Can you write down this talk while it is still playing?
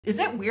Is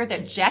it weird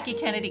that Jackie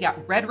Kennedy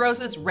got red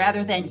roses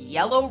rather than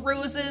yellow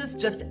roses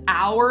just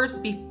hours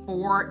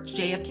before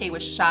JFK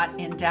was shot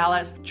in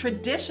Dallas?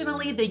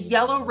 Traditionally, the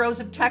yellow rose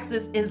of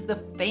Texas is the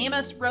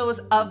famous rose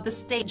of the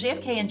state.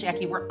 JFK and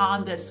Jackie were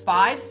on this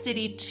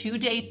 5-city,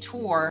 2-day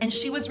tour, and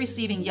she was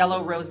receiving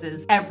yellow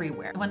roses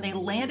everywhere. When they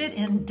landed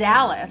in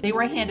Dallas, they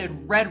were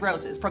handed red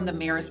roses from the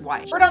mayor's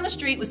wife. Word on the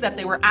street was that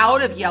they were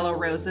out of yellow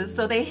roses,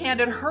 so they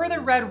handed her the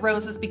red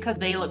roses because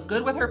they looked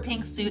good with her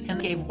pink suit, and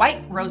gave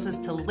white roses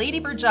to Lady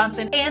Bird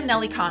Johnson and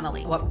Nellie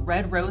Connolly. What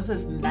red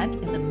roses meant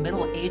in the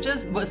Middle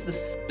Ages was the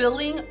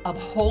spilling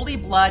of holy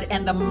blood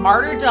and the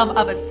martyrdom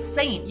of a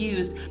saint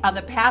used on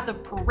the path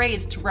of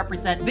parades to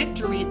represent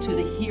victory to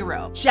the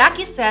hero.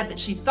 Jackie said that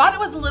she thought it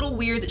was a little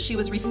weird that she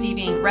was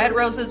receiving red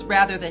roses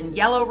rather than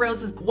yellow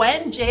roses.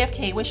 When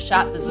JFK was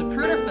shot, the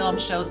Zapruder film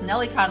shows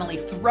Nellie Connolly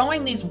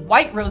throwing these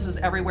white roses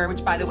everywhere,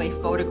 which, by the way,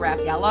 photograph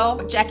yellow.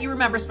 What Jackie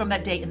remembers from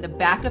that day, in the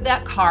back of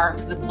that car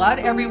was the blood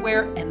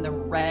everywhere and the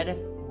red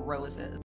roses.